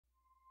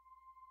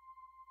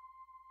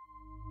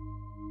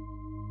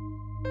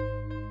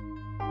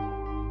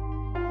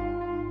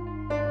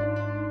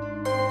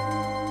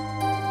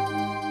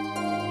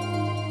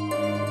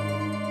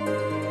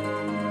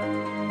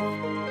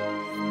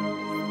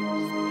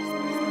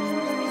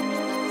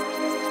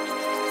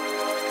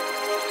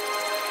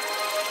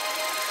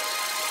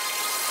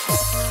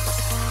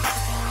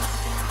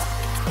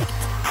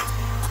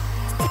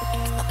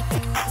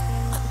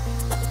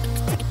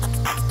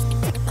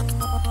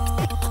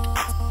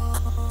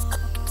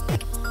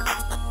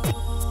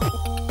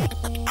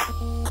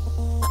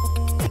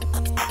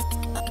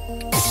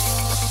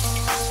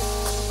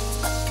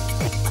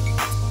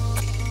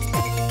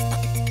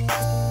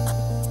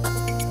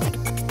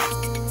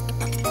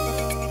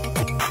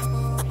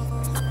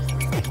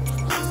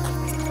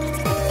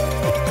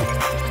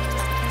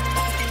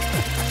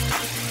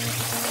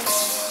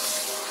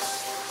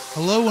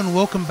and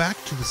welcome back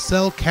to the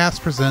Cellcast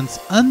Presents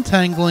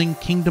Untangling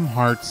Kingdom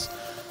Hearts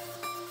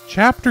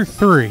Chapter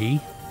 3.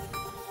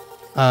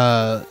 We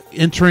are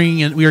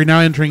now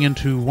entering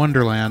into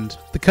Wonderland.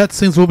 The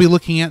cutscenes we'll be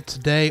looking at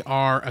today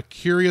are A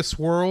Curious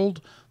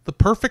World, The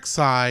Perfect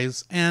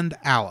Size, and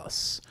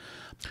Alice.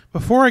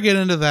 Before I get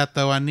into that,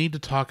 though, I need to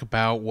talk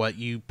about what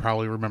you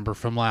probably remember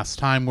from last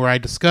time, where I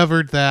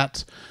discovered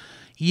that,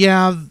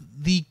 while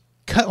the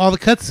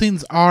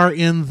cutscenes are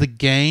in the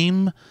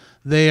game,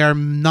 they are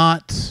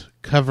not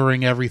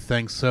covering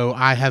everything, so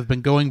I have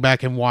been going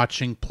back and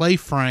watching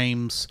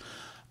Playframe's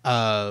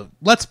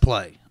Let's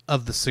Play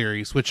of the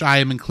series, which I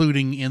am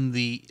including in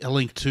a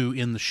link to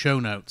in the show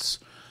notes.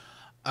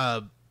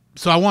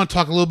 So I want to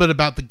talk a little bit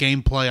about the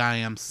gameplay I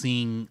am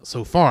seeing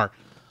so far.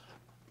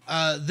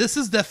 This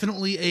is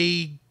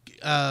definitely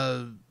a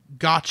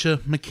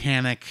gotcha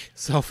mechanic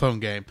cell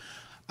phone game.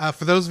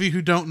 For those of you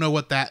who don't know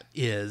what that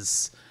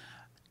is,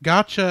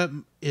 gotcha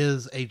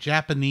is a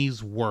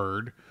Japanese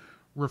word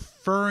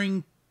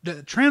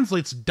that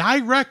translates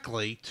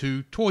directly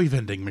to toy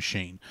vending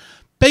machine.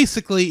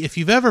 Basically, if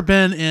you've ever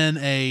been in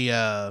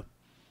a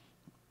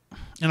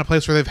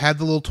place where they've had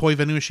the little toy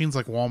vending machines,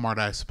 like Walmart,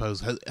 I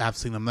suppose, I've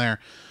seen them there,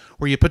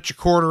 where you put your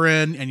quarter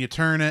in and you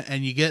turn it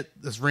and you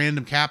get this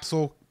random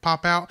capsule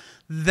pop out,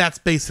 that's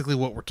basically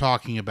what we're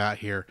talking about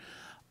here.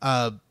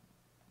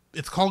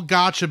 It's called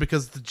gotcha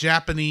because the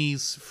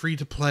Japanese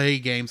free-to-play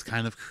games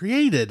kind of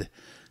created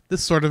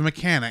this sort of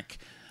mechanic.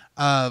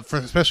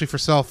 Especially for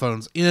cell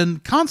phones. In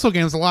console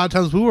games, a lot of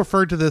times we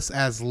refer to this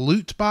as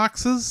loot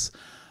boxes,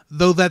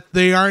 though that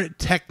they aren't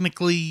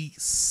technically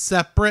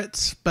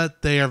separate,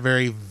 but they are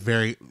very,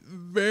 very,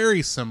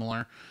 very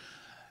similar.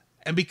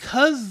 And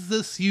because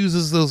this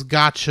uses those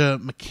gotcha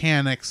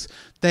mechanics,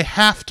 they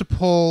have to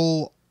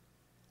pull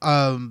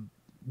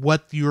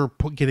what you're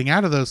getting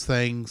out of those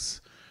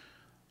things,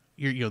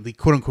 the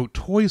quote-unquote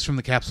toys from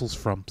the capsules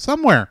from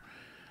somewhere.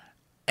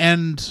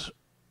 And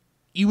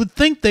you would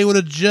think they would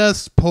have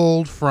just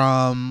pulled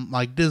from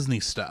like Disney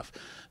stuff,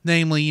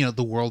 namely,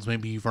 the worlds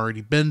maybe you've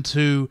already been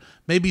to,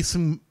 maybe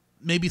some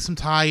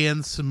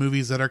tie-ins to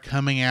movies that are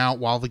coming out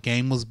while the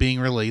game was being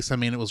released. I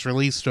mean,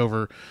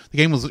 the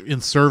game was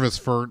in service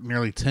for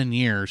nearly 10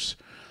 years.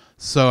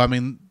 So, I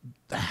mean,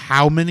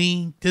 how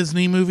many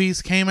Disney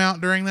movies came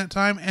out during that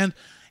time? And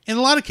in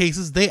a lot of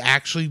cases, they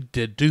actually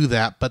did do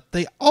that, but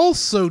they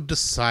also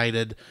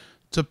decided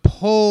to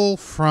pull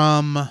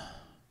from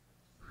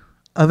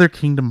other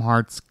Kingdom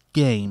Hearts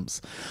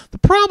games. The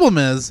problem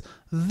is,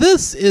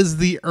 this is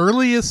the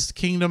earliest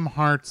Kingdom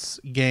Hearts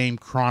game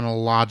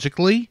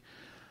chronologically,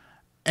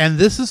 and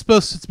this is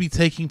supposed to be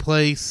taking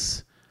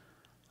place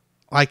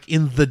like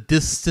in the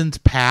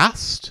distant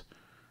past.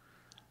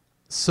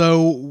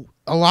 So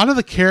a lot of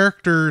the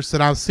characters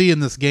that I see in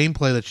this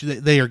gameplay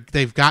that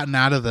they've gotten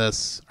out of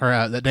this, or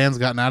that Dan's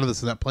gotten out of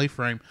this in that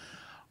Playframe,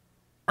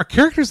 are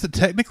characters that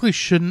technically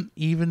shouldn't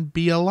even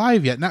be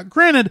alive yet. Now,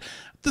 granted,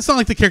 it's not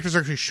like the characters are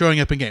actually showing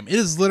up in game. It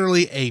is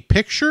literally a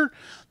picture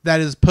that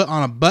is put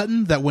on a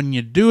button that when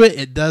you do it,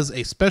 it does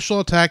a special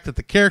attack that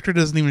the character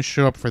doesn't even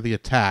show up for the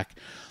attack.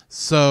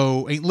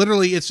 So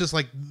literally, it's just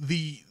like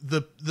the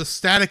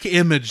static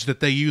image that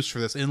they use for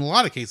this. In a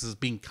lot of cases,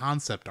 being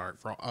concept art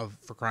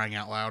for crying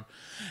out loud.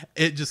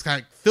 It just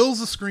kind of fills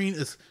the screen.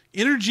 This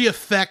energy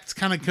effect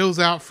kind of goes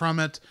out from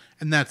it,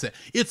 and that's it.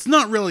 It's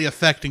not really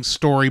affecting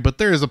story, but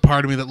there is a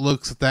part of me that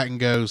looks at that and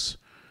goes,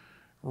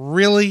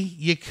 really?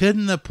 You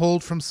couldn't have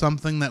pulled from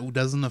something that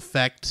doesn't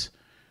affect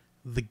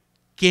the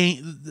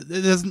game?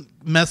 It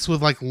doesn't mess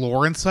with like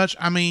lore and such?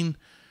 I mean,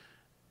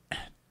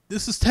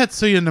 this is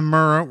Tetsuya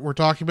Nomura we're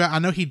talking about. I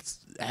know he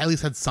at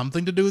least had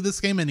something to do with this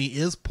game, and he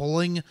is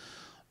pulling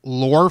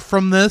lore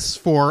from this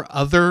for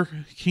other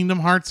Kingdom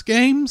Hearts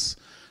games.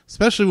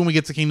 Especially when we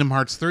get to Kingdom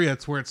Hearts 3,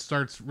 that's where it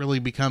starts really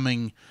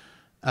becoming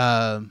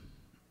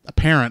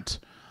apparent.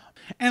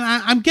 And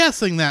I'm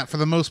guessing that for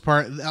the most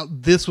part,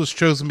 this was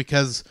chosen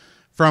because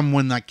from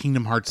when like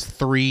Kingdom Hearts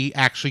 3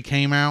 actually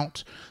came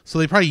out. So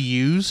they probably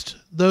used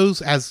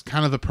those as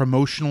kind of the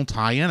promotional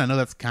tie-in. I know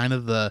that's kind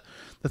of the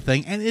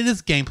thing. And it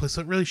is gameplay,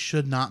 so it really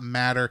should not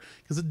matter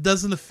because it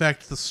doesn't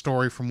affect the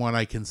story from what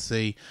I can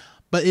see.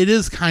 But it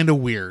is kind of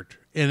weird.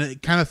 And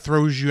it kind of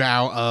throws you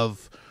out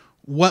of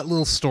what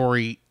little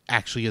story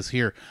actually is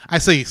here. I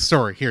say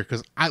story here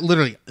because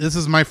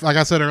like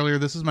I said earlier,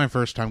 this is my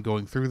first time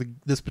going through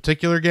this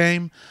particular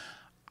game.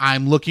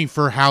 I'm looking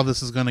for how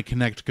this is going to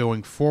connect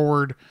going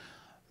forward.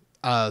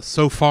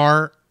 So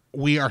far,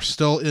 we are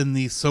still in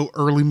the so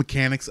early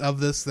mechanics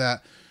of this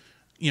that,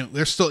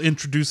 they're still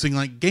introducing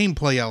like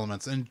gameplay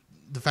elements and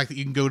the fact that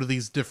you can go to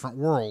these different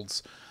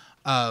worlds.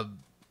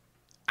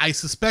 I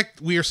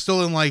suspect we are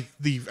still in like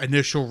the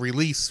initial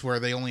release where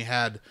they only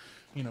had,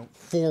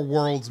 4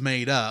 worlds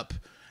made up,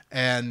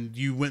 and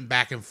you went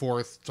back and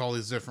forth to all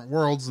these different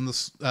worlds and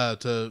this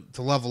to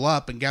level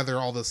up and gather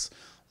all this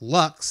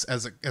Lux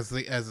as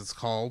it's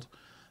called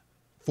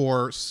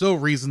for still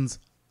reasons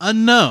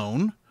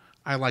unknown.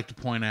 I like to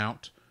point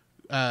out.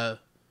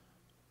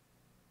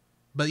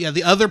 But yeah,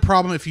 the other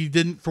problem, if you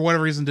didn't, for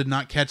whatever reason, did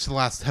not catch the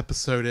last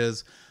episode,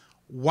 is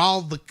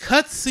while the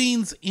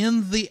cutscenes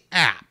in the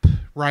app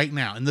right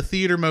now, in the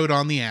theater mode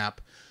on the app,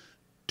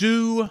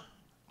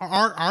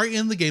 are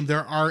in the game.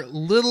 There are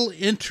little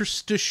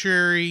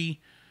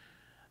interstitiary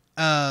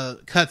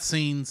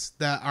cutscenes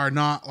that are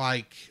not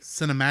like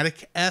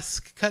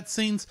cinematic-esque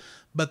cutscenes,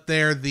 but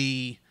they're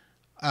the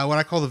what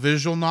I call the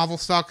visual novel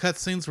style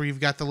cutscenes, where you've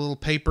got the little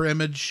paper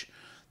image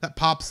that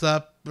pops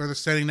up where they're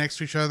standing next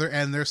to each other,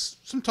 and there's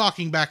some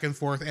talking back and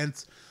forth, and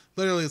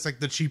it's like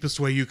the cheapest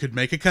way you could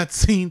make a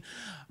cutscene.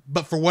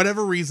 But for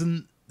whatever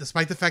reason,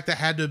 despite the fact that it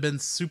had to have been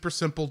super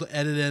simple to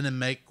edit in and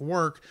make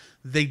work,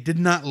 they did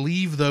not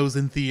leave those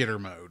in theater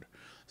mode.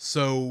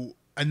 So,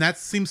 and that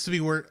seems to be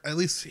where, at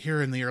least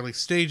here in the early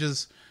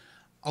stages,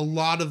 a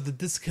lot of the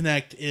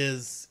disconnect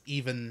is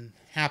even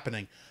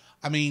happening.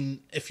 I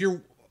mean, if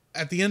you're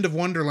at the end of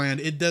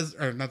Wonderland, it does,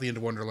 or not the end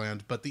of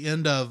Wonderland, but the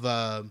end of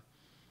the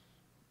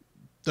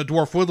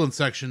Dwarf Woodland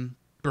section,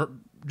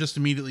 just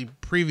immediately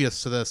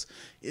previous to this,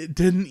 it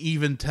didn't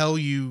even tell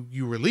you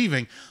were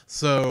leaving.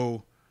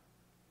 So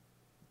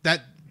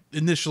that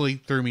initially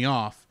threw me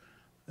off,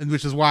 and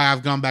which is why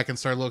I've gone back and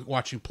started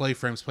watching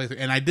Playframe's playthrough.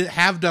 And I did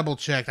have double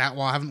checked.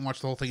 While I haven't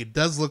watched the whole thing, it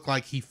does look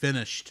like he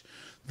finished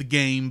the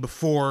game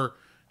before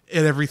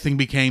everything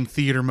became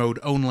theater mode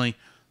only.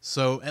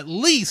 So at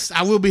least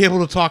I will be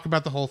able to talk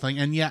about the whole thing.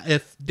 And yeah,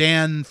 if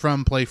Dan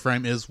from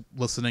Playframe is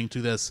listening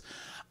to this,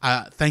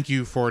 thank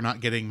you for not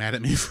getting mad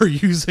at me for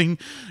using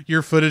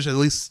your footage, at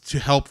least to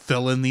help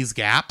fill in these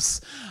gaps.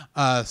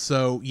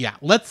 So yeah,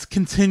 let's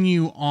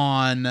continue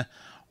on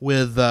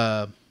with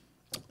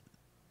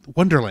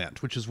Wonderland,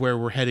 which is where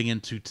we're heading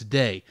into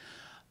today.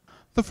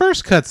 The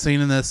first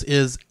cutscene in this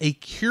is a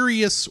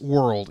curious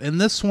world. In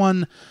this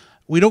one,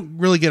 we don't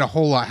really get a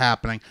whole lot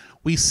happening.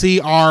 We see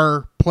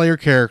our player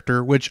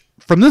character, which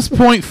from this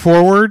point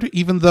forward,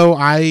 even though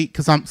now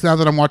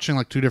that I'm watching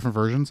like two different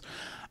versions,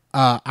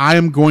 I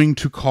am going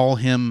to call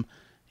him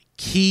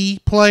Key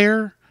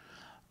Player,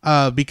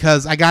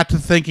 because I got to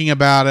thinking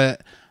about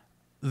it.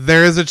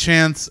 There is a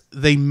chance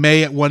they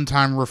may at one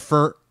time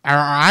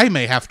I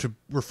may have to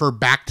refer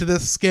back to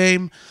this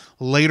game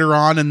later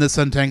on in this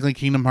Untangling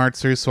Kingdom Hearts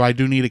series, so I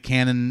do need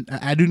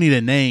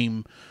a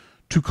name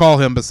to call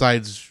him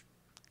besides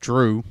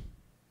Drew,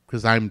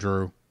 because I'm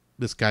Drew.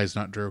 This guy's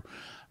not Drew.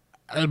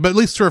 But at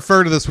least to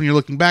refer to this when you're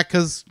looking back,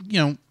 because,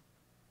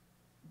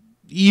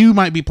 you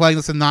might be playing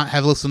this and not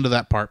have listened to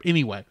that part.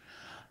 Anyway,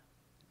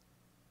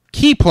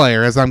 Key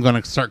Player, as I'm going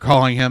to start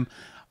calling him,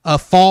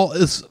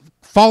 is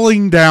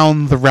falling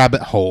down the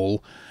rabbit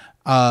hole,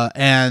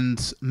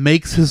 and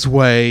makes his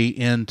way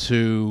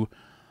into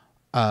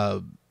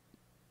a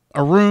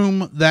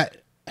room that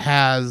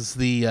has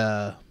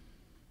the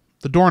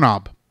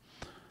doorknob.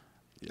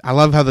 I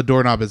love how the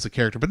doorknob is a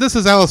character, but this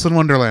is Alice in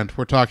Wonderland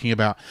we're talking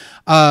about.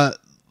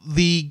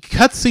 The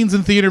cutscenes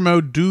in theater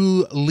mode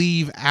do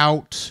leave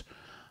out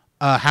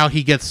how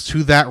he gets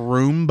to that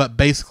room, but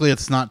basically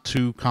it's not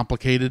too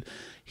complicated.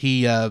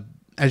 He,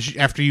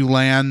 after you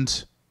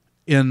land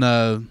at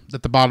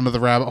the bottom of the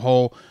rabbit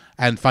hole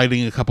and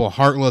fighting a couple of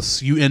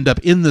Heartless, you end up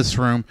in this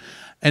room.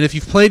 And if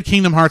you've played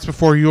Kingdom Hearts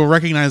before, you'll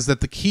recognize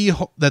that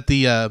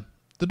the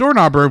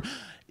doorknob room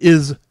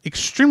is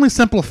extremely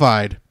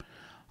simplified.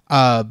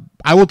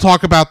 I will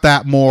talk about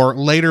that more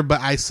later,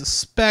 but I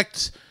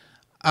suspect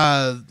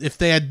if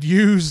they had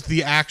used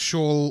the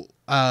actual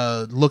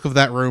look of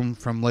that room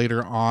from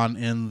later on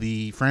in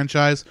the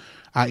franchise,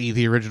 i.e.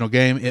 the original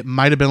game, it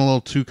might have been a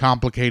little too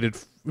complicated.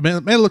 It may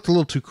have looked a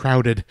little too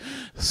crowded.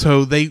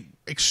 So they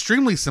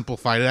extremely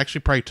simplified it.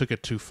 Actually probably took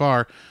it too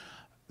far,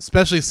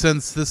 especially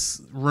since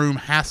this room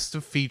has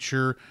to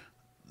feature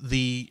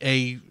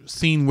a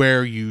scene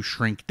where you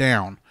shrink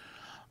down.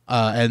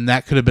 And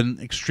that could have been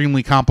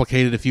extremely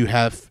complicated if you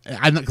have...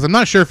 Because I'm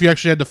not sure if you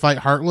actually had to fight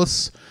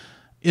Heartless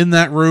in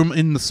that room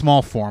in the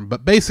small form.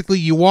 But basically,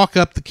 you walk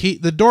up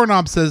the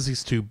doorknob says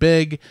he's too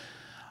big.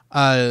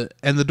 And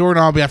the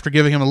doorknob, after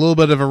giving him a little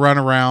bit of a run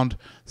around,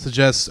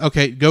 suggests,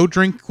 okay, go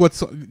to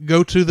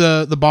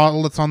the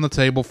bottle that's on the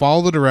table,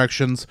 follow the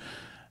directions,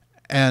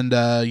 and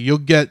you'll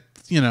get,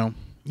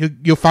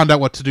 you'll find out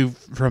what to do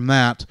from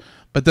that.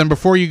 But then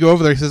before you go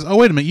over there, he says, oh,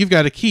 wait a minute, you've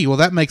got a key. Well,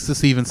 that makes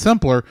this even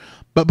simpler.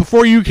 But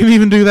before you can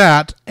even do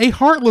that, a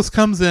Heartless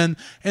comes in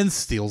and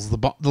steals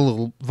the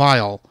little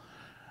vial.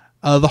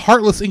 The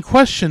Heartless in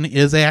question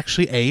is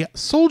actually a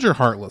Soldier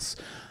Heartless.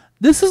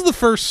 This is the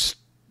first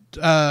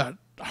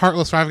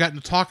Heartless where I've gotten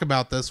to talk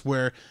about this,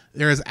 where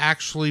there is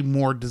actually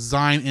more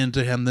design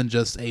into him than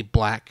just a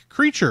black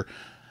creature,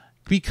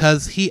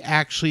 because he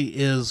actually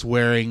is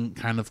wearing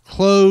kind of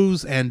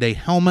clothes and a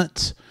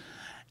helmet,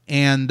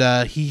 and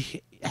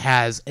he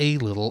has a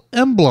little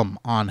emblem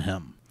on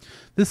him.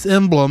 This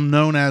emblem,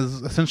 known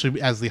as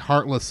essentially as the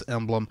Heartless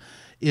emblem,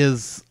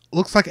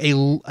 looks like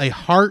a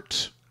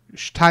heart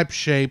type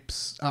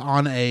shapes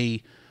on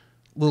a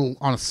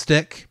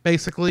stick,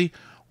 basically,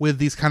 with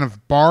these kind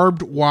of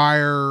barbed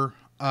wire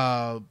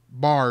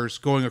bars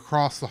going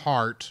across the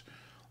heart,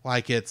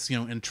 like it's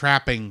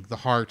entrapping the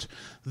heart.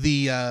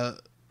 It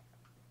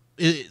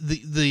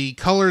the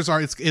colors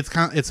are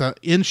it's a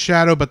in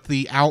shadow, but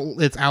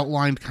it's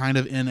outlined kind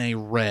of in a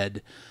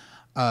red,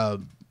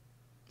 and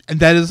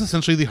that is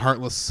essentially the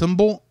Heartless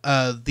symbol.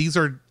 These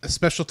are a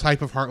special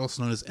type of Heartless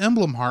known as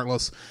Emblem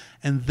Heartless,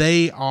 and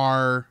they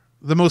are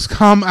the most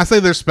common. I say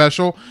they're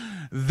special;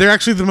 they're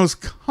actually the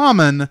most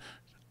common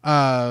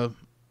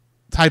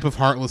type of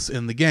Heartless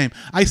in the game.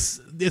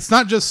 It's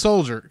not just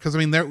Soldier, because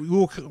we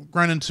will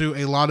run into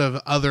a lot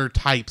of other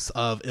types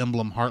of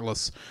Emblem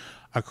Heartless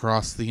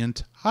across the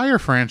entire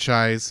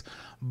franchise,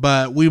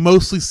 but we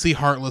mostly see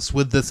Heartless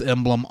with this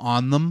emblem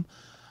on them.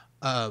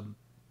 I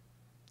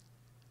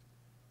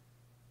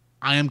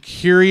am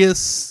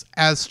curious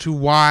as to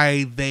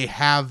why they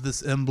have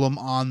this emblem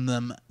on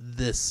them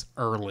this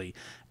early.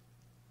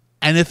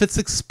 And if it's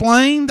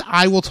explained,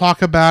 I will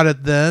talk about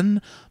it then.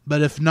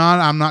 But if not,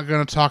 I'm not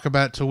going to talk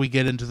about it till we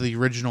get into the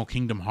original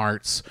Kingdom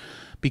Hearts,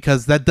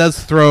 because that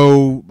does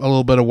throw a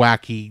little bit of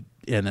wacky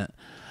in it.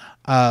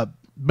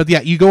 But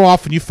yeah, you go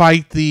off and you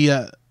fight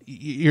your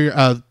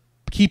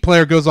key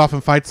player goes off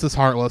and fights this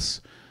Heartless,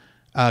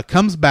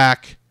 comes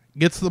back, he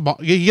gets the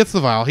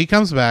vial, he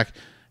comes back,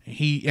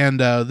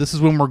 this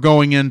is when we're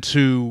going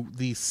into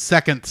the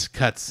second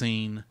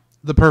cutscene,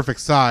 the perfect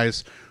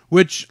size,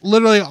 which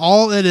literally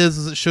all it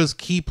is it shows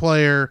key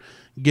player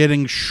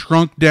getting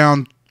shrunk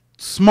down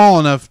small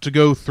enough to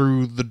go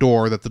through the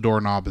door that the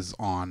doorknob is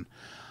on.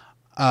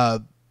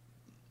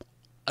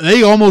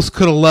 They almost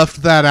could have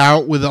left that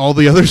out with all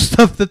the other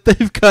stuff that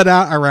they've cut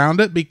out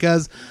around it,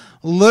 because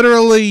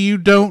literally you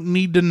don't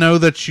need to know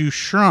that you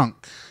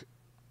shrunk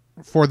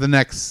for the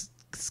next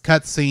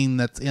cutscene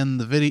that's in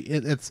the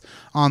video. It's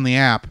on the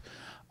app.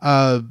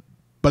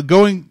 But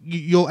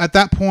you'll at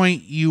that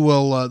point you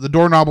will the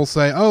doorknob will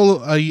say,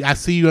 "Oh, I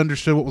see you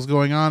understood what was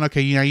going on.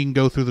 Okay, now you can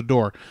go through the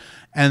door,"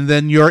 and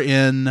then you're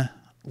in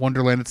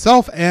Wonderland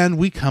itself, and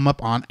we come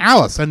up on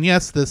Alice. And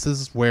yes, this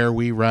is where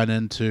we run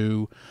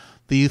into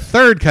the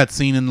third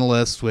cutscene in the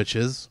list, which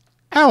is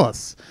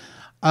Alice.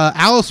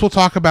 Alice will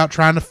talk about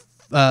trying to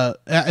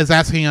is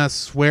asking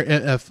us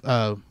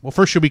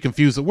first she'll be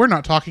confused that we're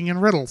not talking in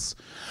riddles,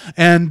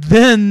 and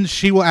then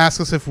she will ask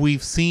us if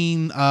we've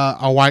seen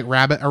a white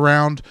rabbit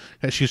around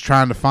that she's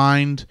trying to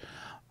find,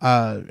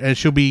 and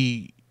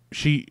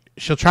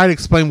she'll try to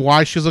explain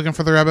why she's looking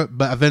for the rabbit,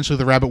 but eventually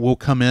the rabbit will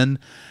come in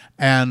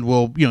and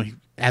will,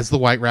 as the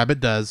white rabbit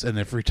does, and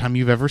every time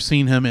you've ever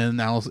seen him in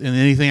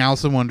anything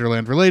Alice in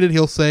Wonderland related,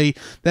 he'll say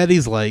that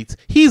he's late.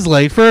 He's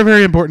late for a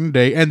very important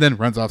day, and then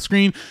runs off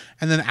screen.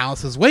 And then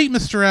Alice says, "Wait,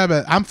 Mr.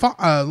 Rabbit,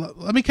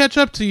 let me catch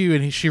up to you."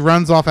 And she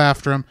runs off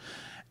after him.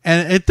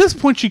 And at this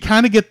point, you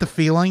kind of get the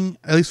feeling,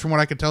 at least from what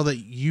I can tell, that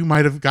you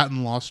might have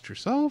gotten lost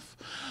yourself.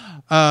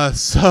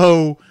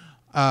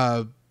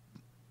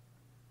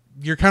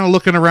 You're kind of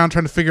looking around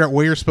trying to figure out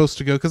where you're supposed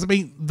to go. Because,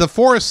 the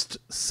forest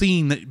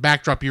scene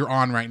backdrop you're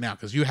on right now,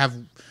 because you have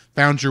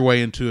found your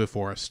way into a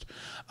forest.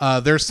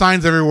 There's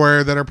signs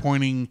everywhere that are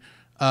pointing,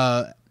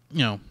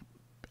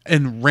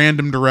 in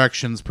random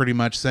directions, pretty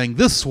much saying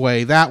this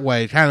way, that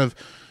way, kind of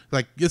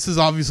like this is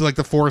obviously like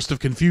the Forest of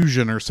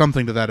Confusion or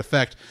something to that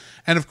effect.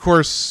 And of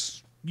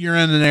course, you're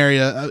in an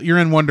area, you're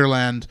in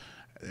Wonderland,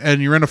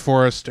 and you're in a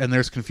forest, and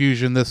there's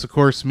confusion. This, of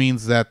course,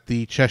 means that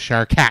the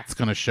Cheshire Cat's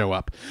going to show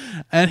up.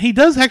 And he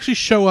does actually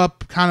show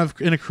up kind of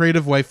in a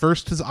creative way.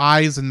 First, his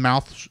eyes and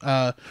mouth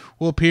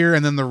will appear,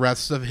 and then the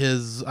rest of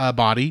his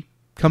body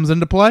comes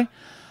into play.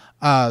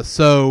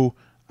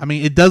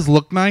 It does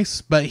look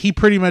nice, but he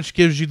pretty much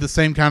gives you the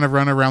same kind of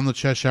run around the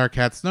Cheshire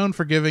Cat's known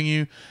for giving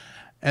you,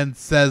 and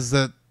says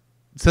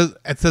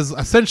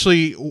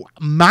essentially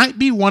might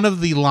be one of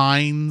the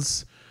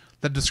lines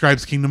that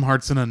describes Kingdom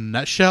Hearts in a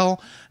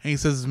nutshell. And he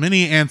says,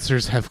 "Many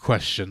answers have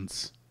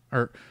questions."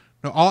 Or,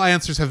 no, all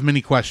answers have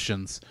many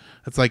questions.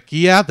 It's like,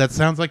 yeah, that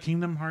sounds like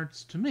Kingdom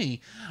Hearts to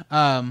me.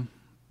 But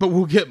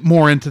we'll get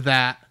more into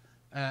that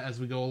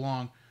as we go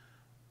along.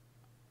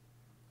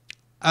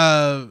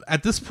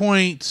 At this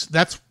point,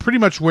 that's pretty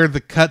much where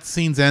the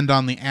cutscenes end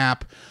on the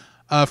app.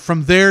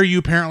 From there, you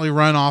apparently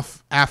run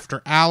off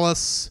after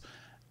Alice,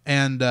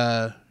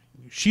 and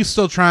she's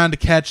still trying to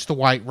catch the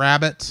white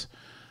rabbit.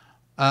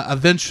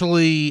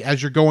 Eventually,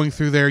 as you're going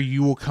through there,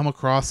 you will come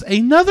across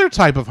another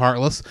type of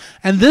Heartless,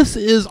 and this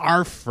is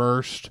our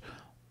first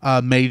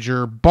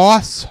major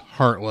boss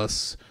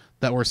Heartless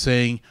that we're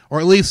seeing, or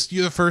at least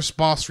the first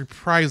boss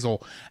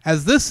reprisal,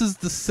 as this is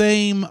the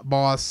same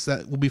boss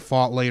that will be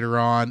fought later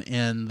on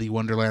in the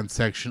Wonderland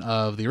section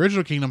of the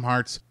original Kingdom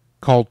Hearts,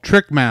 called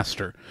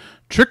Trickmaster.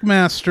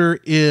 Trickmaster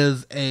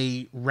is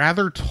a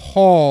rather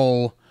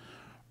tall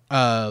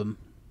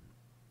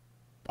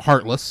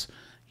Heartless.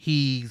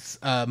 He's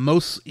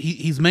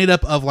made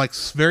up of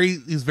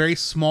these very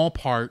small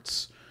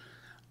parts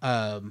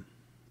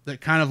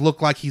that kind of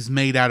look like he's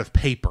made out of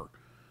paper,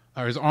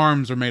 or his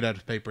arms are made out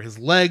of paper. His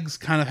legs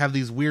kind of have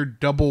these weird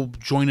double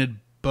jointed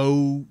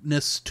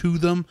bowness to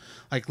them.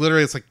 Like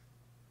literally,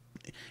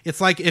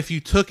 it's like if you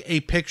took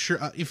a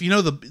picture, if you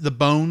know the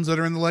bones that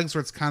are in the legs,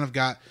 where it's kind of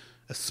got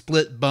a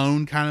split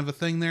bone kind of a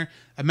thing there.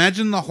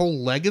 Imagine the whole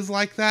leg is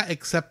like that,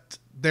 except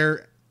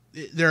they're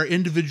there are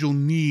individual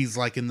knees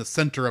like in the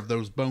center of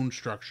those bone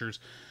structures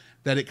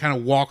that it kind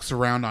of walks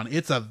around on.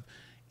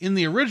 In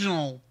the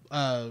original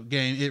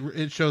game,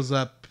 it shows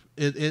up.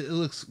 It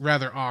looks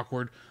rather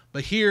awkward,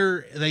 but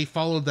here they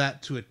followed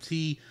that to a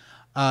T.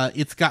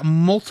 It's got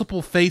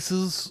multiple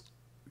faces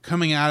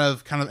coming out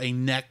of kind of a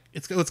neck.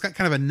 It's got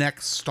kind of a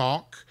neck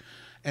stalk,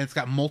 and it's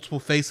got multiple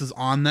faces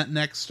on that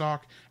neck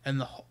stalk,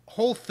 and the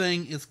whole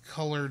thing is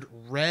colored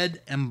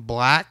red and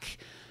black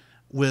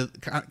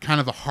with kind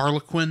of a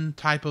harlequin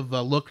type of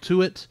look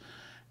to it.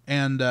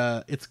 And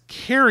it's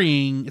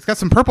got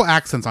some purple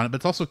accents on it, but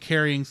it's also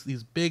carrying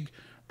these big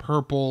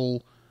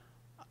purple,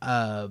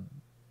 I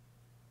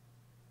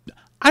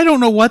don't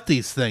know what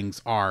these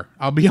things are,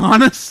 I'll be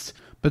honest.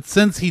 But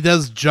since he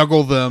does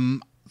juggle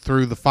them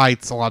through the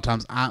fights a lot of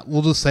times,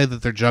 we'll just say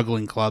that they're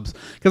juggling clubs,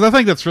 because I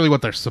think that's really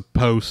what they're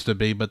supposed to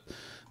be, but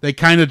they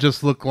kind of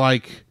just look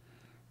like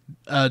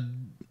they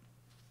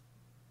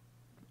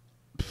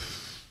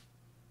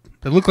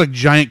look like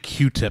giant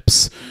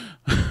Q-tips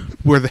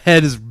where the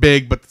head is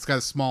big but it's got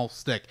a small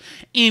stick.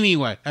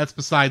 Anyway, that's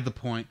beside the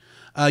point.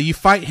 You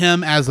fight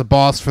him as a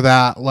boss for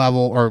that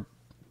level, or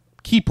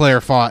key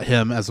player fought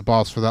him as a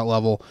boss for that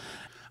level.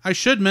 I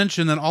should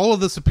mention that all of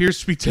this appears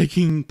to be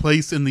taking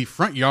place in the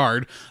front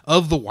yard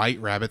of the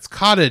White Rabbit's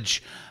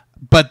cottage.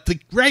 But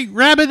the White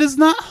Rabbit is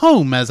not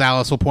home, as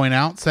Alice will point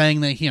out, saying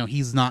that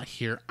he's not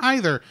here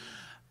either.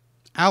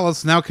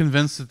 Alice, now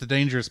convinced that the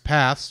danger is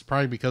past,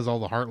 probably because all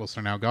the Heartless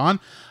are now gone,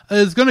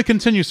 is going to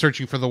continue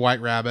searching for the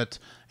White Rabbit,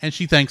 and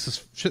she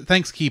thanks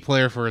Key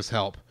Player for his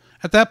help.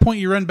 At that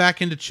point, you run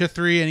back into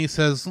Chithri, and he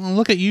says,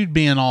 look at you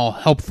being all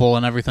helpful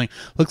and everything.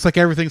 Looks like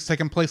everything's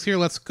taking place here.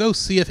 Let's go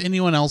see if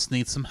anyone else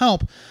needs some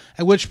help.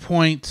 At which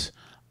point,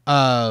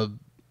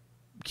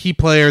 Key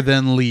Player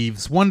then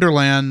leaves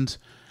Wonderland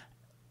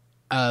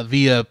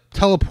via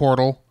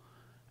teleportal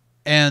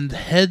and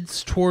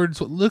heads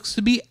towards what looks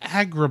to be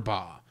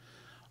Agrabah.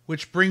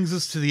 Which brings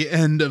us to the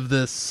end of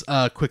this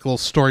quick little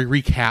story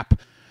recap.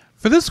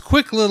 For this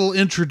quick little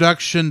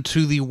introduction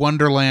to the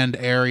Wonderland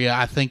area,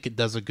 I think it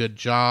does a good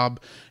job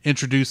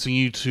introducing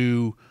you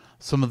to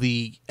some of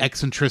the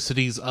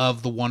eccentricities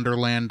of the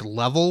Wonderland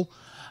level.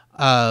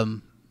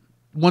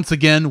 Once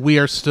again, we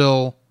are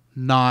still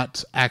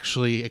not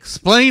actually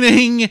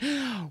explaining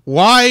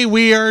why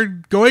we are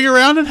going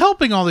around and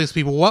helping all these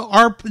people. What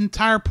our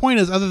entire point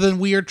is, other than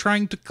we are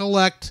trying to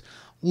collect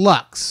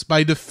Lux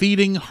by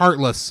defeating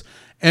Heartless.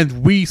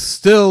 And we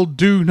still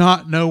do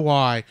not know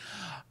why.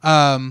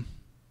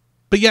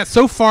 But yeah,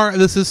 so far,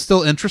 this is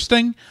still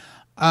interesting.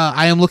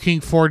 I am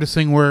looking forward to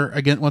seeing where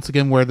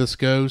this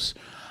goes.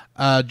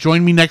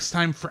 Join me next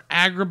time for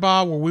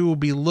Agrabah, where we will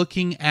be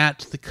looking at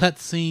the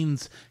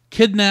cutscenes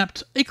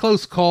Kidnapped, A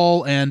Close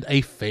Call, and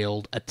A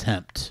Failed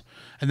Attempt.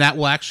 And that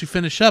will actually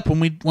finish up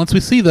once we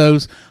see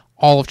those,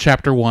 all of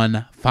Chapter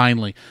 1,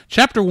 finally.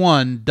 Chapter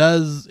 1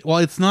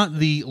 it's not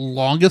the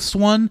longest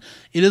one,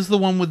 it is the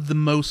one with the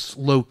most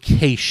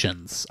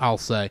locations, I'll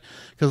say.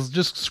 Because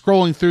just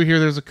scrolling through here,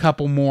 there's a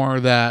couple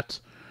more that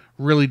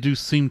really do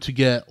seem to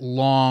get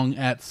long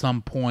at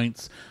some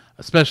points,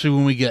 especially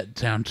when we get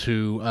down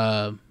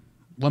to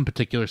one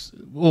particular...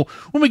 Well,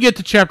 when we get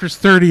to chapters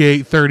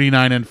 38,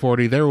 39, and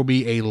 40, there will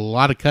be a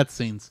lot of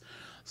cutscenes.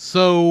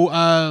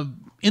 So,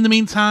 in the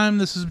meantime,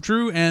 this is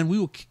Drew, and we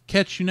will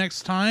catch you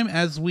next time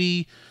as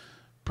we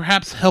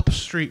perhaps help a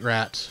street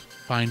rat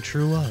find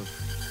true love.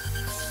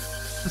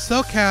 The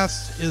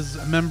Cellcast is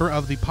a member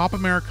of the Pop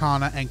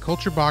Americana and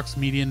Culture Box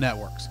media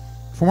networks.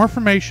 For more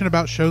information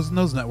about shows in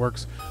those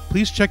networks,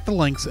 please check the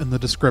links in the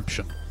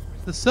description.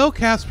 The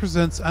Cellcast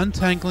presents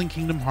Untangling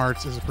Kingdom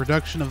Hearts as a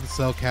production of the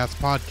Cellcast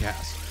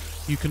podcast.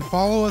 You can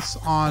follow us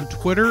on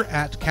Twitter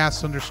at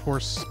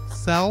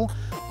cast_cell,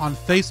 on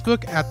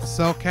Facebook at The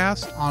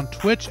Cellcast, on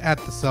Twitch at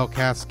The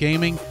Cellcast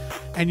Gaming,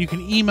 and you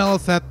can email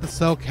us at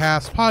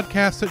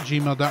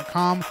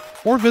thecellcastpodcast@gmail.com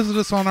or visit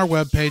us on our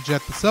webpage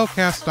at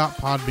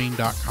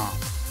thecellcast.podbean.com.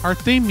 Our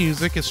theme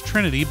music is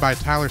Trinity by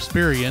Tyler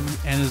Spirian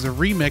and is a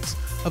remix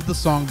of the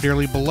song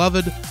Dearly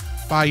Beloved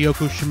by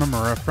Yoko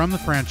Shimomura from the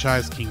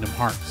franchise Kingdom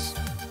Hearts.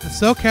 The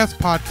Cellcast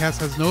podcast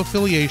has no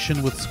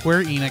affiliation with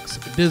Square Enix,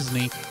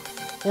 Disney,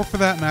 or for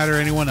that matter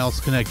anyone else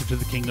connected to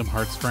the Kingdom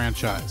Hearts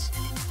franchise.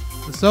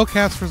 The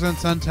Cellcast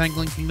Presents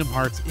Untangling Kingdom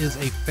Hearts is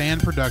a fan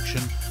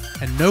production,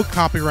 and no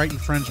copyright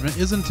infringement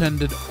is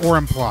intended or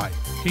implied.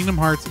 Kingdom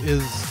Hearts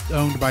is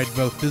owned by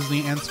both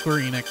Disney and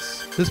Square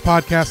Enix. This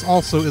podcast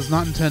also is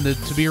not intended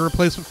to be a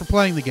replacement for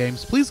playing the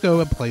games. Please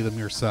go and play them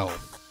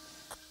yourself.